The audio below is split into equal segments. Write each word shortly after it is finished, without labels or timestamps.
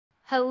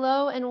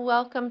Hello and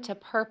welcome to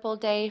Purple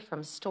Day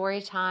from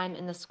Storytime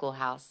in the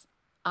Schoolhouse.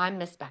 I'm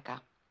Miss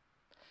Becca.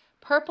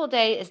 Purple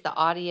Day is the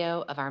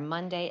audio of our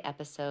Monday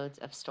episodes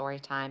of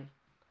Storytime.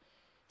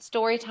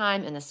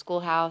 Storytime in the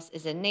Schoolhouse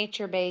is a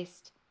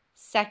nature-based,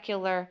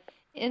 secular,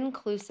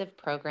 inclusive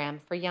program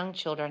for young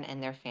children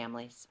and their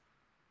families.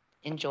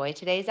 Enjoy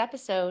today's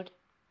episode.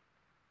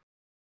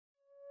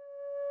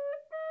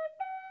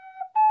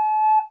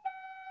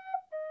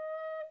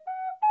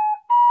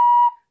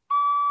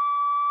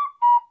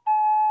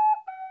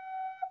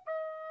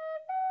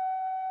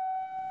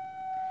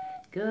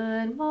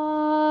 Good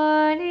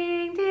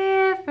morning,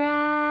 dear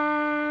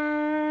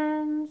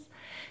friends.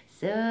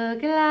 So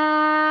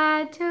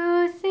glad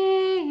to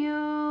see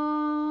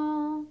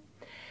you.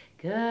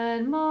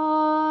 Good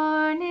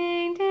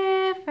morning,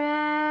 dear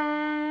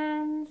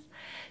friends.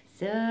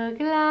 So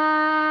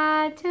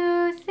glad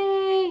to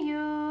see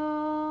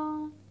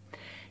you.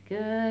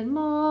 Good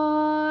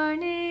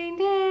morning,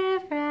 dear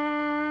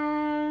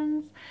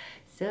friends.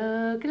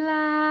 So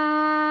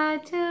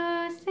glad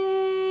to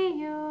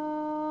see you.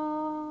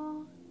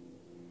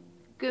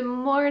 Good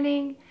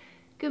morning.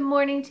 Good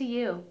morning to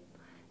you.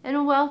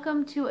 And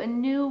welcome to a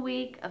new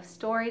week of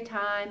story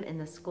time in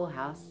the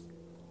schoolhouse.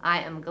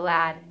 I am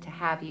glad to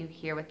have you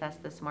here with us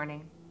this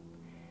morning.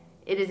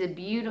 It is a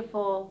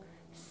beautiful,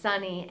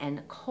 sunny,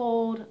 and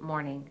cold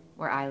morning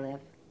where I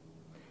live.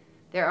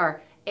 There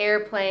are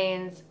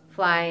airplanes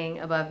flying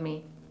above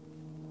me.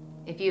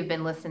 If you've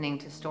been listening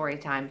to story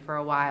time for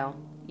a while,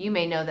 you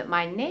may know that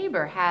my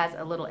neighbor has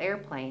a little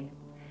airplane.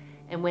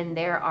 And when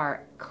there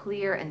are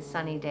clear and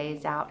sunny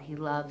days out, he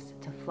loves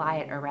to fly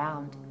it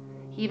around.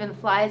 He even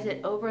flies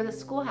it over the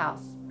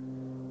schoolhouse,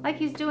 like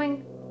he's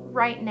doing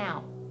right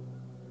now.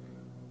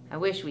 I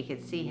wish we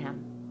could see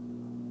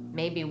him.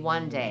 Maybe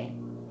one day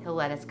he'll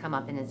let us come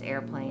up in his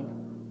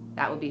airplane.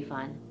 That would be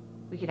fun.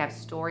 We could have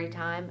story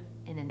time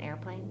in an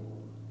airplane.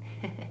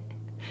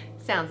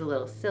 Sounds a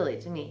little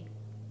silly to me.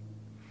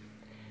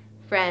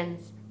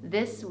 Friends,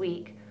 this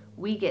week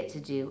we get to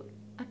do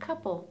a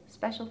couple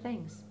special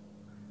things.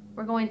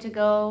 We're going to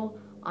go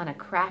on a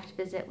craft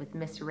visit with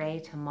Miss Ray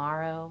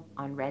tomorrow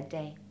on Red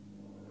Day.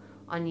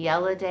 On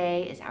Yellow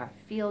Day is our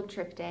field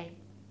trip day.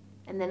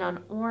 And then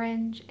on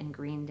Orange and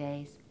Green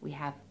days, we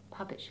have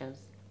puppet shows.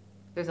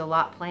 There's a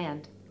lot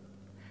planned.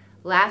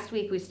 Last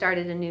week we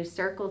started a new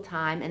circle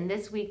time, and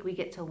this week we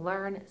get to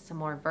learn some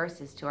more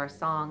verses to our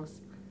songs.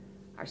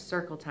 Our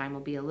circle time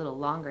will be a little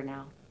longer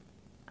now.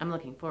 I'm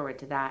looking forward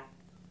to that.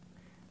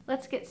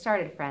 Let's get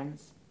started,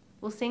 friends.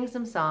 We'll sing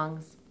some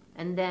songs,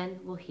 and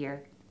then we'll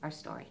hear our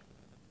story.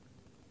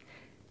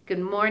 Good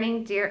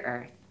morning, dear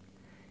earth.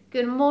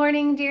 Good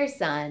morning, dear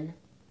sun.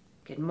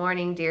 Good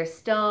morning, dear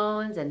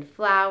stones and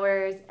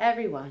flowers,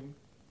 everyone.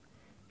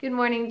 Good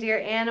morning, dear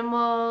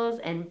animals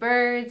and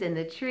birds in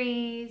the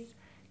trees.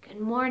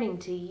 Good morning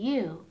to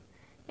you,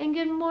 and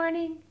good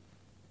morning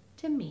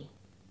to me.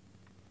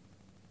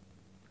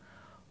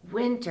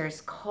 Winter's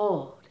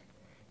cold.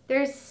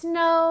 There's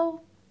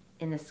snow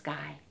in the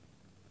sky.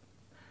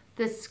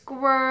 The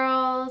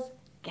squirrels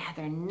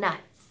gather nuts,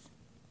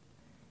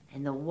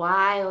 and the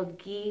wild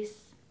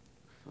geese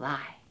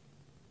fly.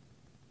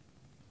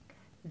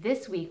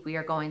 This week we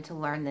are going to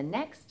learn the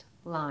next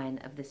line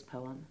of this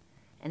poem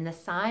and the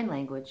sign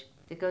language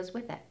that goes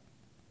with it.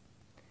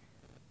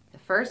 The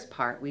first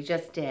part we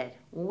just did.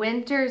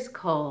 Winter's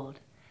cold.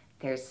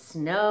 There's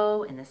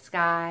snow in the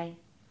sky.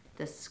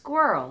 The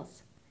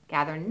squirrels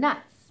gather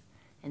nuts,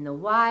 and the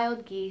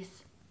wild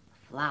geese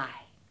fly.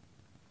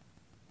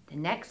 The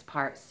next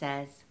part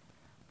says,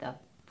 the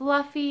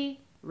fluffy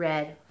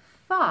red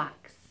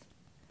fox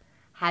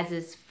has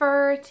his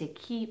fur to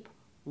keep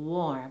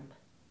warm,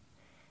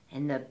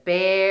 and the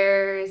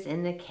bears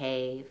in the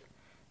cave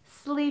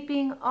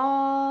sleeping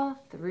all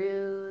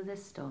through the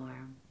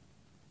storm.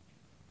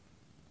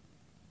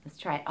 Let's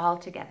try it all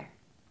together.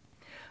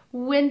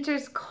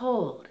 Winter's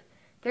cold.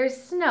 There's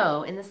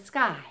snow in the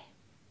sky.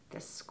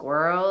 The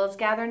squirrels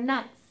gather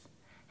nuts,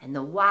 and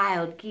the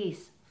wild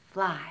geese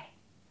fly.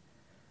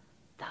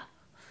 The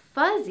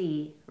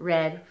fuzzy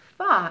red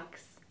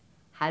fox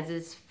has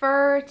his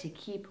fur to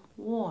keep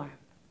warm,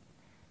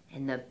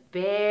 and the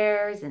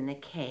bears in the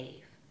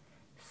cave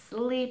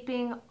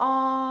sleeping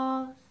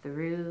all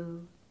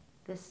through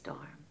the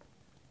storm.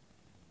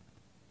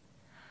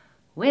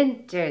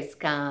 Winter's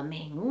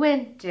coming,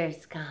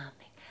 winter's coming.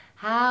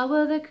 How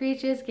will the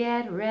creatures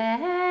get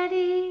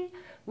ready?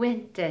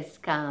 Winter's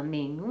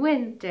coming,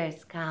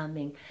 winter's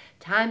coming.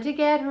 Time to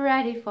get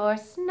ready for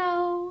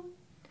snow.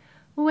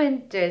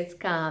 Winter's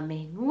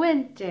coming,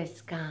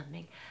 winter's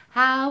coming.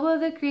 How will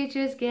the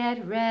creatures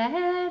get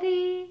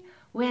ready?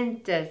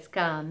 Winter's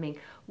coming,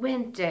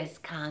 winter's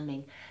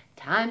coming.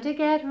 Time to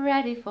get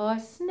ready for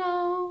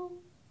snow.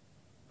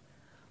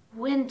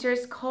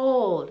 Winter's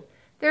cold.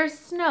 There's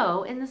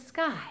snow in the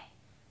sky.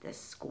 The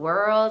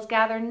squirrels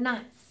gather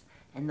nuts,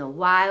 and the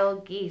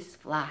wild geese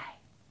fly.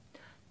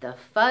 The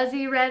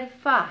fuzzy red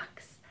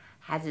fox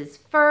has his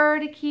fur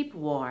to keep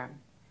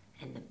warm,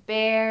 and the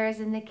bears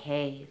in the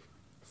cave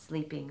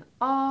sleeping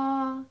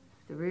all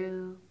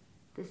through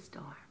the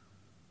storm.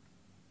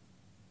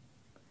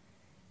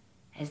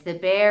 As the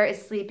bear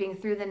is sleeping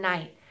through the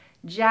night,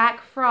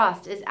 Jack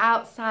Frost is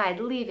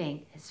outside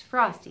leaving his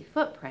frosty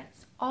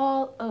footprints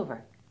all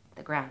over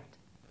the ground.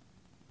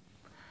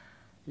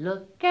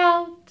 Look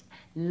out,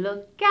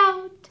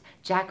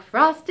 Jack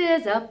Frost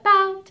is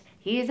about.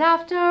 He's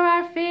after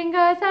our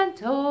fingers and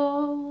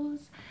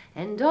toes.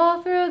 And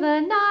all through the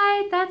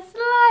night that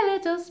sly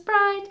little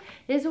sprite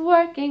is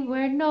working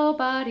where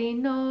nobody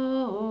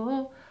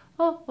knows.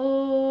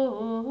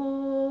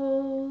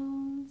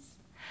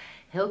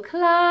 He'll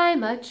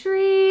climb a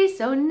tree,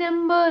 so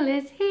nimble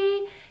is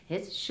he,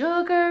 his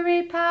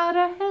sugary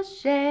powder he'll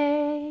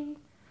shake.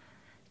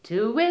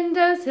 To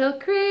windows he'll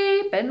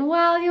creep, and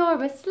while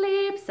you're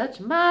asleep, such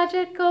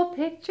magical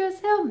pictures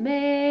he'll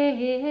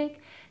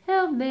make.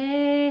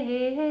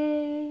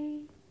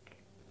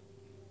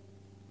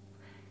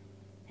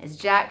 As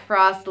Jack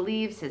Frost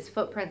leaves his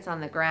footprints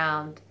on the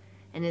ground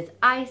and his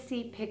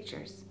icy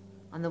pictures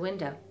on the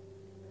window,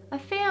 a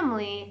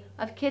family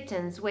of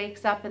kittens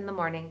wakes up in the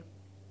morning,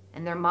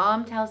 and their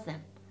mom tells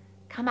them,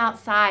 "Come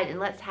outside and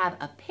let's have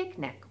a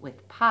picnic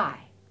with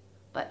pie.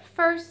 But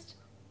first,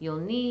 you'll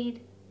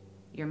need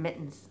your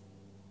mittens."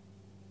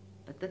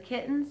 But the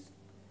kittens,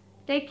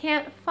 they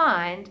can't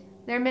find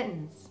their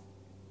mittens.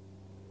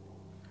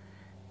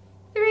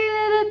 3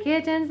 little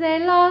kittens, they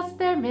lost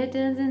their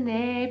mittens, and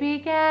they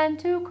began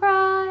to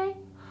cry.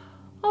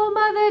 "Oh,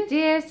 mother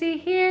dear, see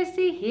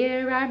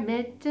here, our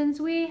mittens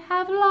we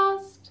have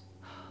lost."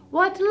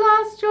 "What,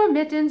 lost your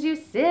mittens, you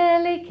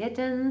silly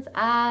kittens?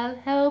 I'll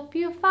help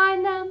you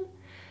find them.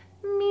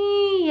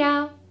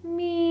 Meow,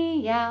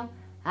 meow,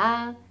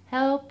 I'll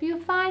help you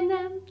find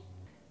them."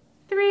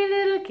 3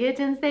 little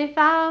kittens, they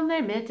found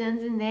their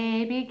mittens, and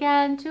they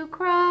began to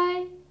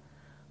cry.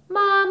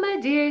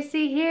 "Mama dear,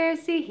 see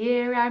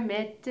here, our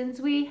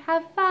mittens we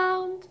have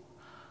found."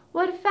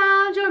 "What,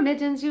 found your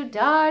mittens, you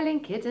darling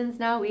kittens?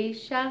 Now we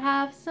shall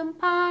have some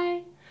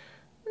pie.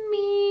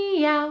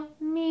 Meow,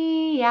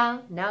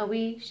 meow, now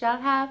we shall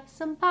have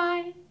some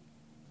pie."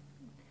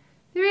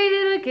 3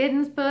 little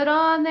kittens put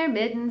on their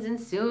mittens and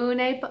soon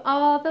ate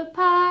all the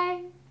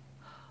pie.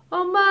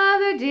 "Oh,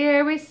 mother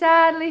dear, we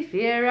sadly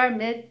fear our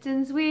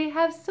mittens we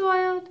have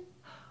soiled."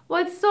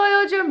 "What,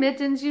 soiled your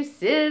mittens, you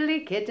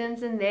silly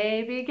kittens?" And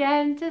they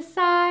began to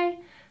sigh.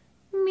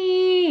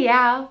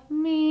 Meow,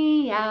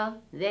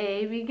 meow,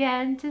 they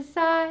began to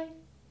sigh.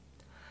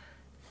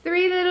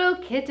 3 little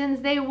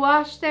kittens, they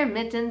washed their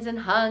mittens and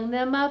hung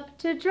them up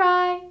to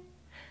dry.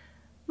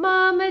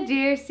 "Mama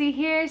dear, see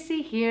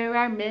here,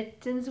 our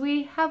mittens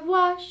we have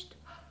washed."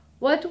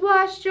 "What,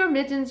 washed your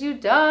mittens, you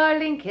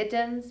darling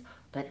kittens?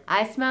 But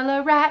I smell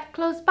a rat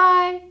close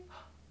by."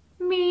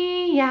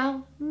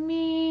 Meow,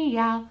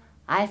 meow,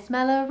 I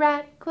smell a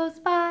rat close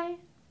by.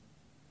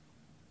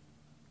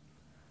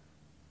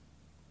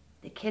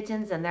 The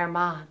kittens and their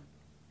mom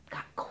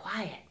got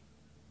quiet,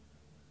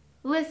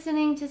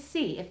 listening to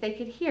see if they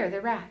could hear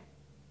the rat.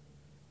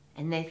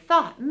 And they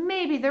thought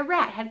maybe the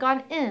rat had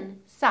gone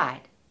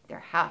inside their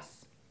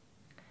house.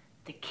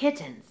 The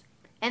kittens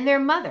and their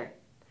mother,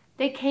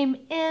 they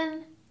came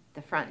in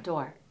the front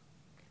door.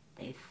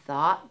 They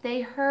thought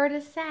they heard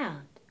a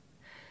sound,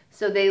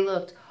 so they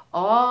looked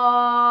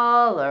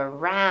all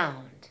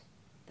around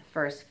the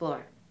first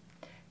floor.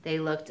 They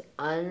looked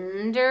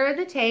under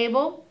the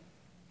table.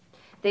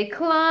 They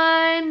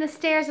climbed the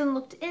stairs and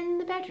looked in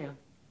the bedroom.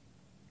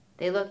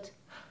 They looked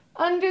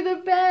under the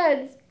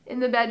beds in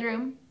the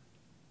bedroom.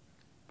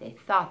 They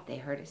thought they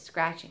heard a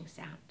scratching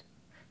sound,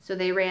 so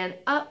they ran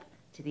up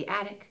to the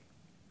attic.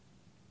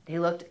 They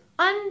looked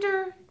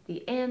under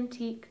the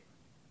antique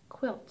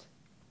quilt.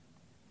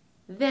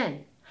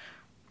 Then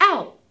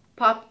out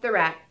popped the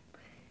rat.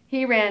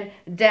 He ran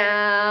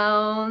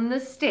down the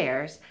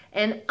stairs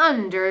and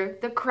under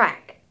the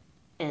crack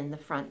in the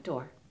front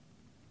door.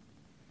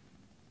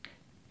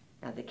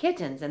 Now the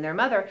kittens and their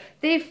mother,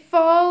 they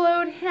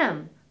followed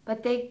him,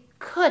 but they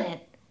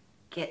couldn't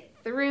get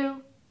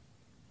through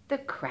the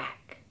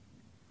crack.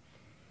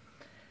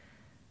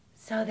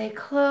 So they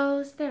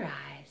closed their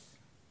eyes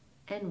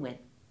and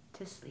went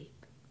to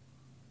sleep.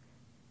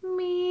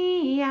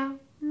 Meow,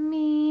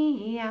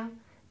 meow,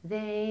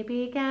 they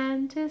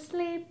began to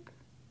sleep.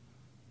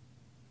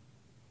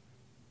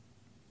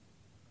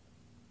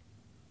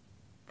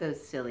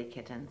 Those silly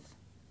kittens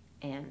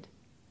and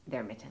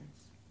their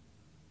mittens.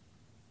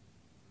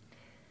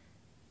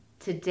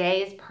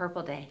 Today is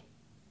Purple Day.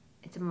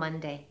 It's a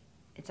Monday.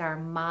 It's our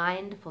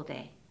mindful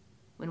day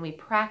when we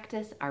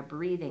practice our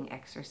breathing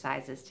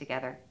exercises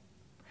together.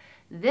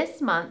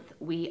 This month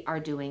we are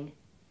doing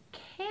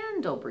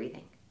candle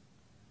breathing,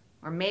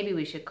 or maybe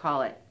we should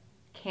call it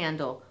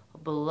candle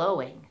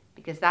blowing,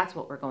 because that's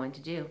what we're going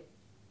to do.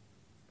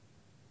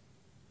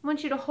 I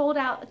want you to hold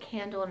out a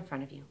candle in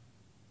front of you.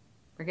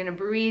 We're going to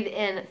breathe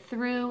in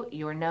through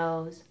your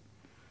nose,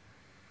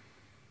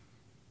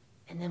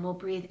 and then we'll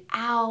breathe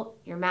out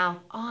your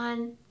mouth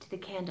on to the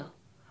candle.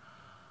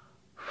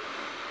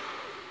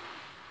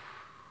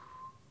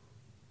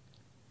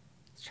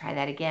 Let's try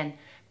that again.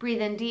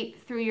 Breathe in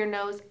deep through your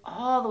nose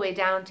all the way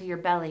down to your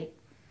belly.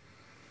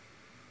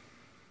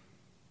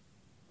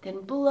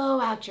 Then blow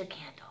out your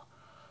candle.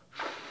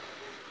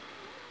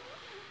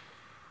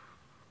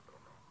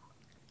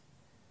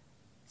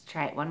 Let's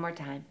try it one more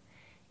time.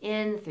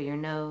 In through your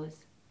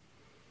nose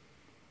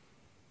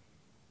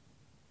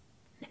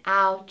and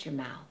out your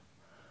mouth.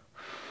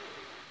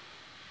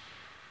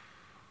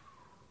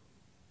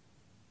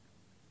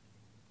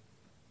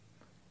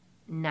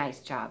 Nice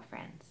job,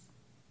 friends.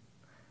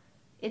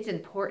 It's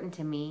important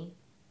to me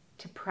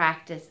to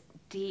practice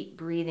deep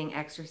breathing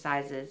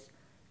exercises,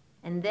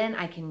 and then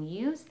I can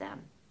use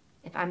them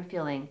if I'm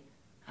feeling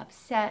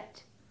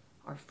upset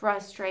or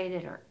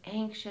frustrated or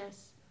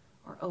anxious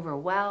or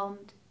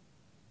overwhelmed.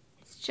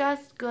 It's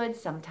just good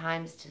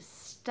sometimes to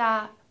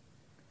stop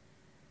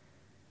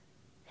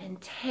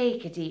and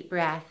take a deep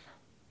breath.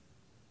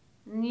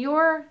 And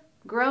your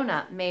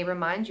grown-up may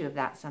remind you of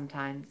that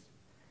sometimes.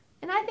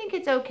 And I think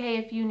it's okay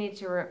if you need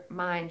to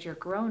remind your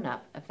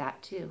grown-up of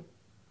that too.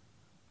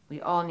 We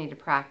all need to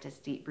practice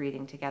deep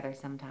breathing together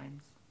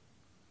sometimes.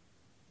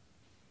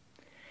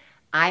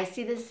 I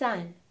see the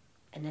sun,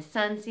 and the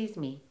sun sees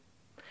me.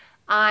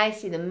 I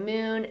see the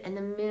moon, and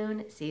the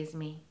moon sees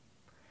me.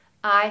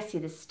 I see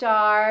the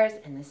stars,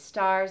 and the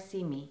stars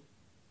see me.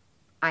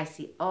 I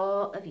see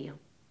all of you,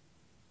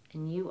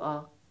 and you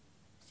all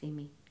see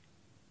me.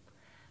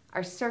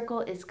 Our circle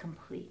is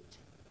complete.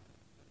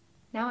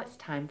 Now it's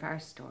time for our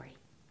story.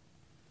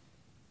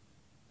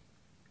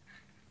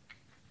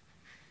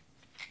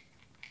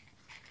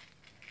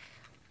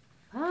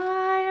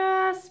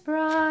 Fire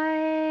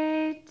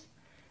bright,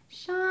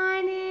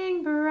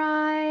 shining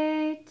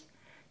bright,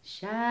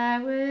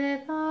 share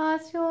with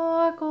us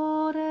your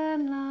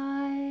golden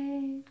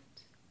light.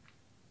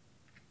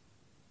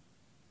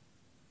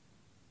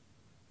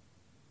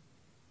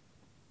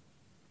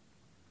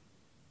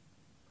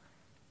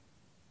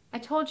 I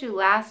told you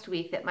last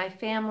week that my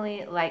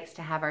family likes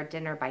to have our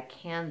dinner by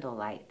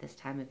candlelight this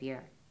time of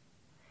year.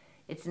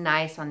 It's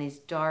nice on these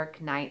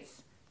dark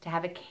nights to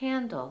have a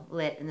candle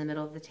lit in the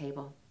middle of the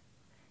table.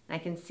 And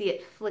I can see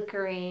it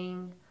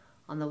flickering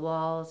on the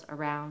walls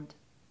around.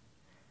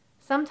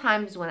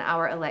 Sometimes when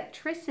our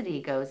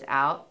electricity goes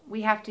out,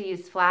 we have to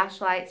use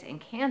flashlights and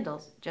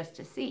candles just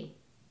to see.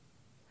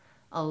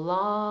 A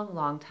long,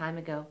 long time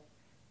ago,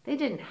 they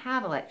didn't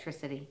have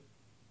electricity.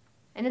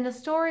 And in the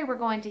story we're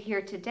going to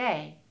hear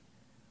today,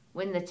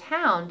 when the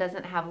town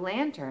doesn't have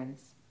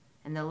lanterns,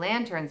 and the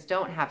lanterns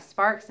don't have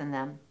sparks in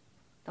them,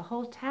 the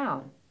whole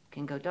town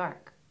can go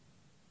dark.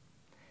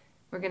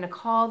 We're going to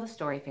call the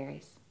story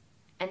fairies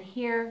and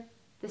hear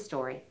the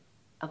story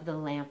of the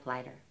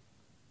Lamplighter.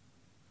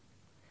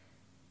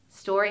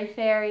 Story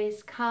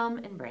fairies, come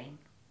and bring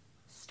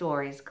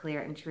stories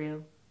clear and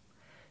true.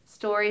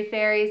 Story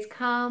fairies,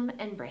 come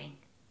and bring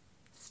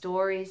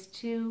stories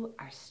to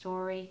our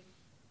story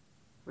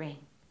ring.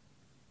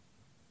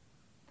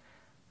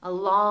 A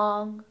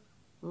long,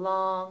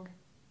 long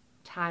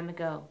time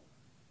ago,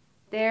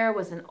 there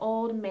was an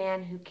old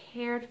man who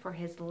cared for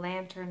his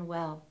lantern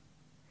well.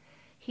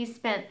 He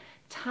spent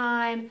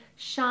time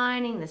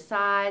shining the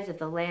sides of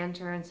the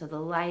lantern so the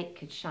light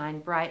could shine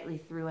brightly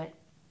through it.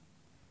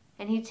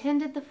 And he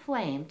tended the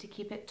flame to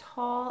keep it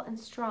tall and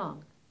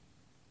strong.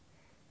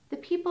 The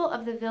people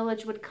of the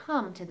village would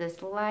come to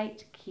this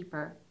light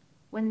keeper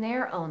when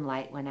their own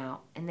light went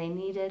out and they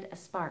needed a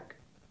spark.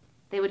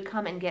 They would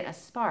come and get a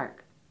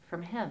spark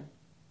from him.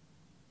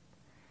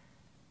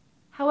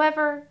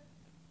 However,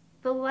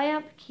 the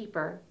lamp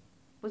keeper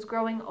was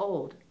growing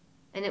old,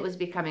 and it was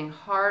becoming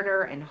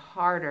harder and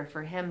harder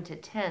for him to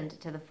tend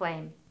to the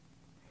flame.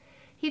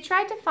 He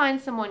tried to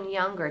find someone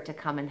younger to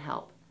come and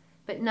help,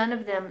 but none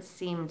of them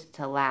seemed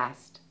to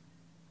last.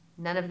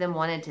 None of them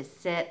wanted to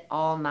sit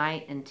all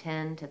night and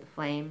tend to the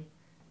flame.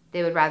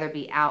 They would rather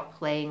be out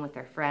playing with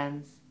their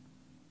friends.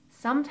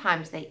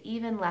 Sometimes they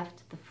even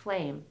left the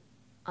flame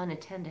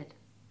unattended.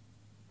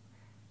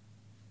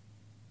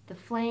 The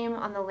flame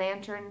on the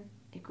lantern,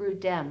 it grew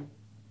dim,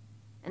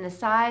 and the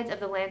sides of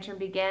the lantern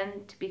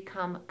began to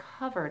become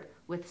covered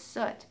with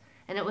soot,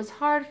 and it was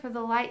hard for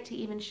the light to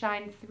even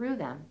shine through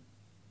them.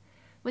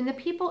 When the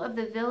people of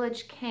the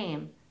village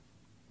came,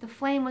 the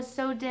flame was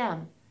so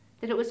dim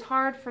that it was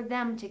hard for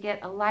them to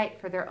get a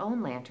light for their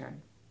own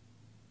lantern.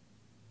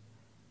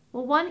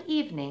 Well, one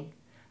evening,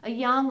 a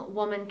young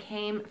woman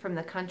came from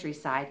the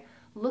countryside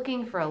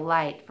looking for a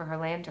light for her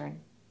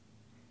lantern.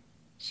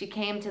 She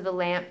came to the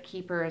lamp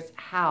keeper's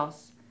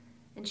house,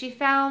 and she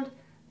found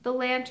the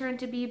lantern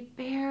to be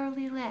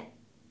barely lit.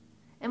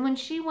 And when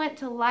she went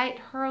to light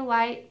her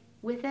light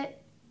with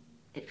it,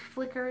 it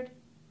flickered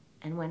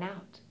and went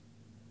out.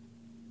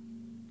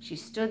 She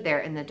stood there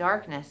in the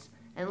darkness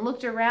and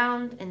looked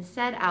around and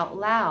said out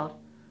loud,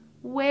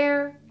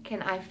 "Where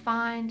can I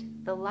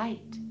find the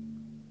light?"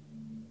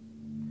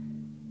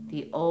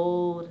 The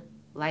old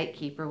light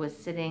keeper was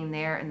sitting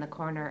there in the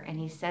corner, and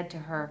he said to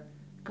her,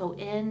 "Go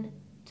in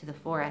to the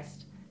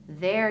forest.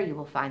 There you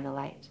will find the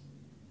light.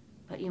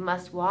 But you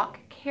must walk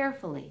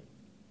carefully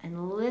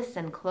and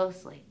listen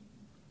closely.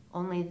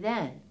 Only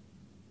then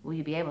will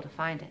you be able to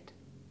find it."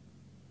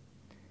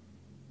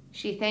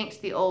 She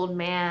thanked the old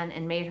man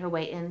and made her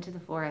way into the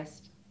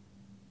forest.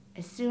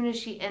 As soon as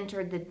she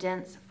entered the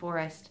dense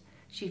forest,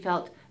 she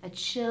felt a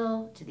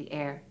chill to the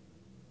air.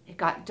 It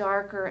got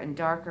darker and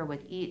darker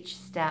with each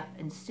step,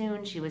 and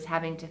soon she was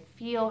having to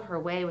feel her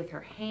way with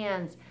her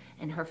hands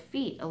and her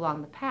feet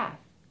along the path.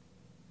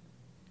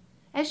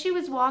 As she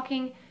was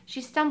walking,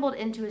 she stumbled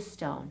into a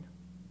stone.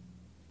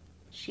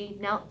 She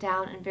knelt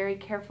down and very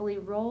carefully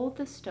rolled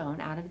the stone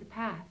out of the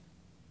path.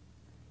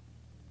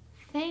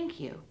 "Thank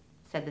you,"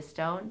 said the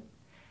stone.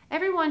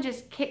 "Everyone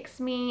just kicks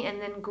me and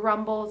then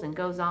grumbles and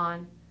goes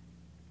on.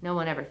 No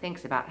one ever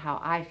thinks about how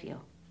I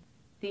feel."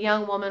 The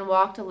young woman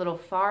walked a little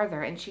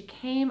farther, and she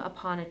came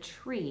upon a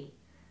tree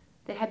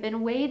that had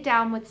been weighed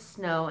down with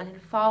snow and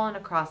had fallen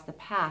across the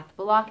path,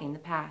 blocking the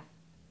path.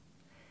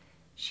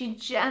 She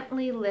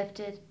gently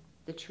lifted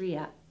the tree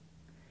up,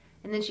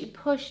 and then she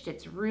pushed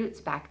its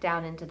roots back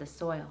down into the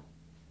soil.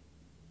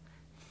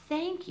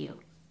 "Thank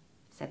you,"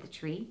 said the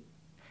tree.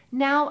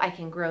 "Now I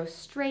can grow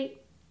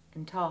straight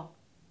and tall."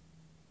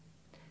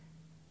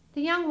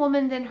 The young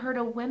woman then heard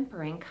a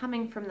whimpering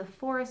coming from the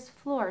forest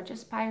floor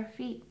just by her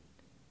feet.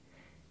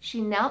 She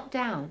knelt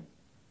down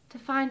to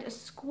find a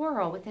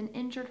squirrel with an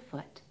injured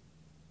foot.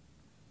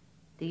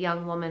 The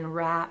young woman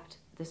wrapped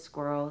the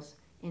squirrel's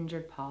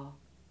injured paw,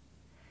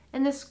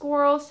 and the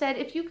squirrel said,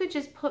 "If you could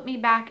just put me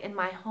back in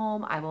my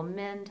home, I will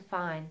mend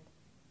fine."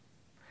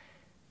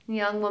 The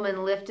young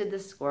woman lifted the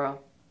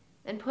squirrel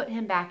and put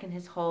him back in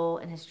his hole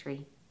in his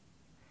tree,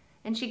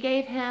 and she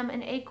gave him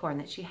an acorn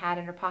that she had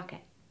in her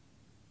pocket.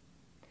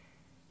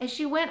 As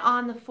she went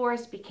on, the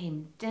forest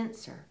became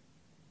denser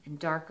and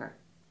darker.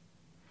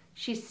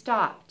 She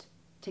stopped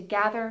to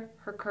gather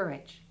her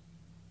courage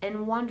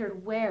and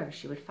wondered where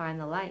she would find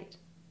the light.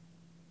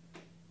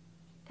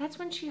 That's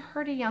when she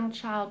heard a young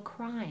child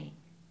crying,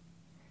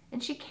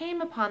 and she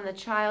came upon the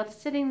child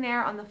sitting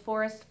there on the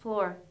forest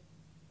floor.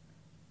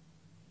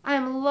 "I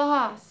am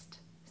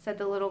lost," said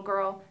the little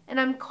girl, "and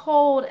I'm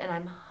cold and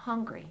I'm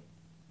hungry."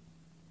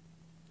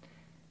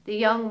 The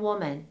young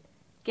woman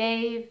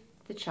gave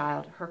the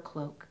child her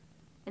cloak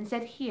and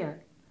said,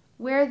 "Here,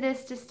 wear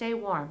this to stay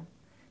warm.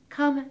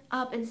 Come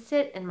up and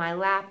sit in my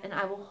lap, and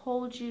I will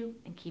hold you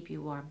and keep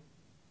you warm."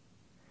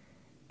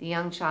 The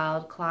young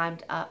child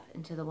climbed up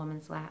into the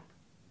woman's lap,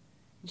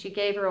 and she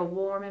gave her a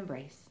warm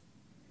embrace,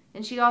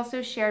 and she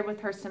also shared with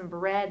her some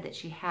bread that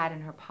she had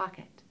in her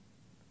pocket.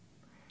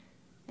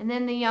 And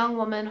then the young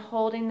woman,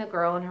 holding the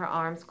girl in her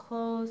arms,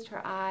 closed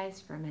her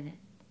eyes for a minute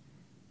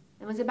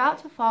and was about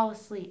to fall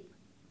asleep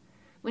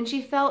when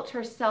she felt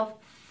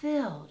herself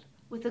filled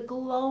with a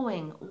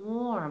glowing,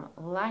 warm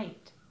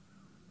light.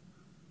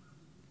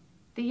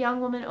 The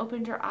young woman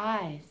opened her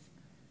eyes,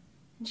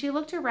 and she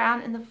looked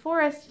around, and the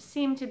forest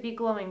seemed to be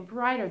glowing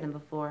brighter than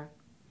before.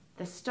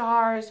 The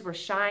stars were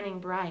shining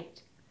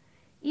bright.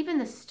 Even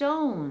the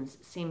stones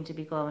seemed to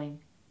be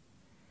glowing,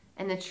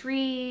 and the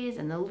trees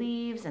and the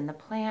leaves and the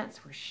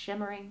plants were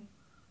shimmering.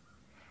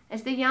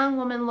 As the young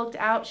woman looked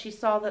out, she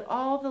saw that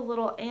all the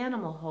little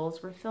animal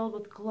holes were filled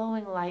with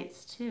glowing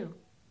lights too.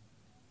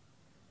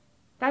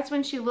 That's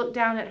when she looked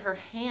down at her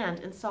hand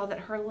and saw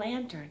that her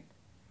lantern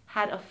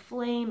had a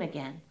flame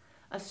again,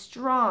 a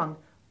strong,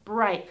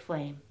 bright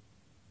flame.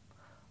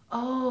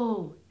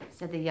 "Oh,"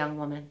 said the young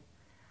woman,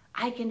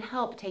 "I can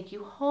help take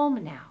you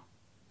home now,"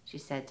 she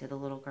said to the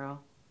little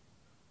girl.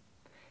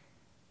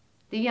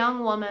 The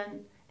young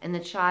woman and the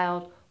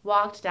child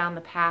walked down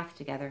the path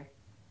together.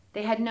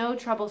 They had no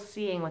trouble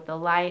seeing with the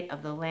light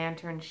of the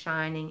lantern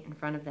shining in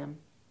front of them.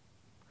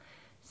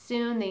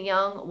 Soon the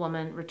young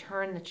woman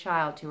returned the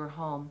child to her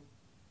home.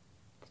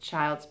 The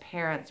child's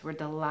parents were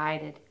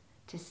delighted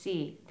to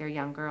see their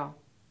young girl.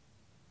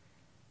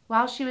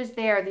 While she was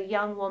there, the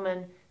young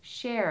woman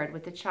shared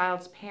with the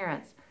child's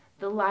parents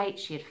the light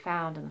she had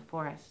found in the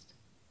forest.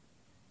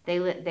 They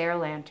lit their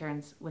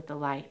lanterns with the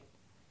light,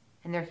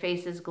 and their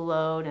faces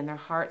glowed and their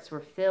hearts were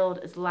filled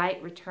as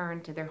light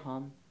returned to their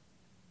home.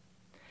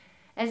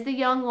 As the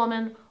young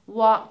woman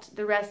walked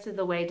the rest of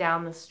the way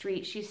down the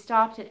street, she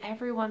stopped at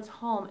everyone's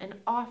home and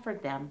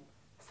offered them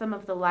some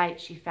of the light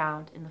she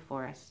found in the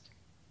forest.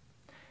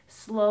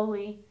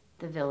 Slowly,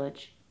 the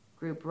village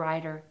grew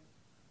brighter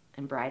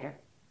and brighter.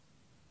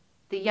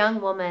 The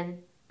young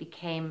woman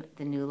became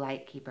the new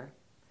light keeper.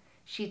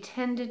 She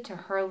tended to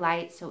her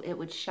light so it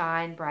would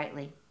shine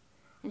brightly,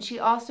 and she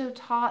also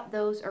taught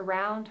those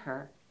around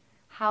her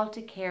how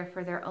to care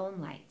for their own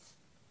lights,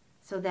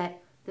 so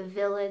that the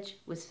village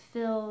was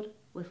filled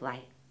with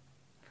light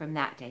from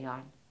that day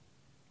on.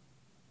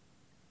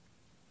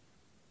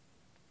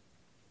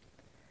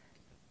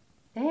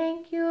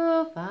 Thank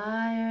you,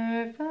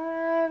 fire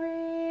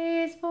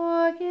fairies,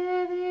 for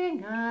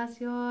giving us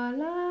your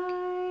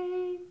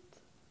light.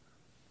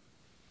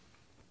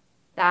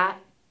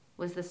 That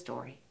was the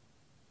story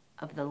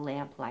of the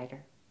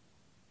Lamplighter.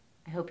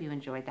 I hope you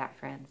enjoyed that,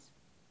 friends.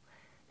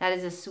 That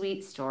is a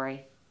sweet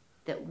story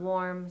that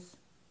warms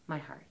my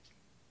heart.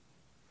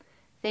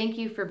 Thank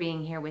you for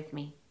being here with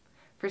me,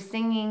 for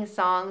singing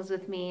songs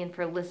with me, and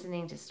for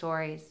listening to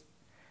stories.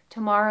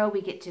 Tomorrow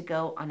we get to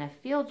go on a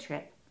field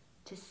trip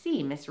to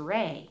see Miss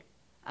Ray,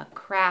 a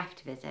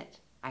craft visit,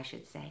 I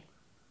should say.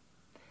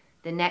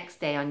 The next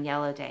day, on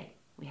Yellow Day,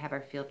 we have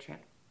our field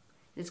trip.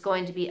 It's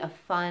going to be a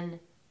fun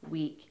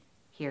week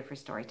here for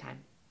Storytime.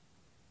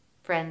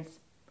 Friends,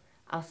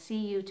 I'll see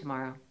you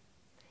tomorrow.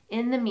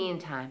 In the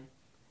meantime,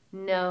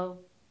 know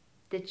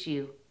that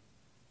you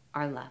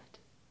are loved.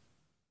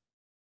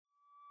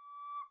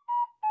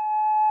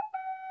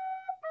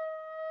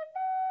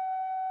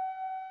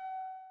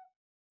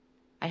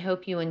 I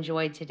hope you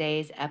enjoyed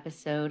today's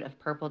episode of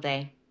Purple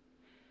Day.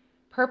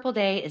 Purple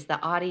Day is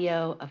the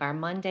audio of our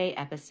Monday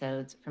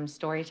episodes from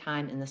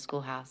Storytime in the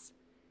Schoolhouse.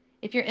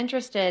 If you're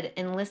interested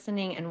in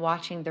listening and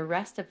watching the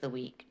rest of the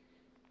week,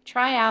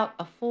 try out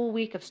a full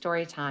week of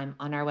Storytime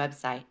on our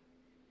website.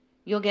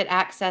 You'll get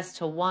access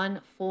to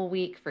one full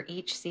week for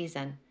each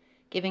season,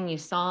 giving you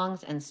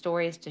songs and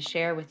stories to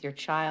share with your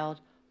child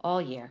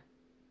all year.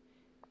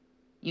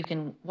 You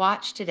can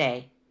watch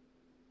today,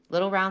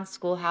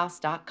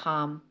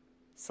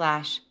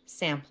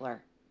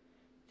 littleroundschoolhouse.com/sampler.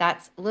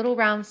 That's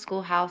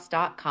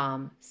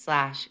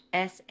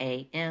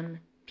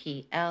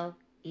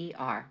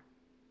littleroundschoolhouse.com/SAMPLER.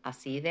 I'll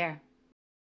see you there.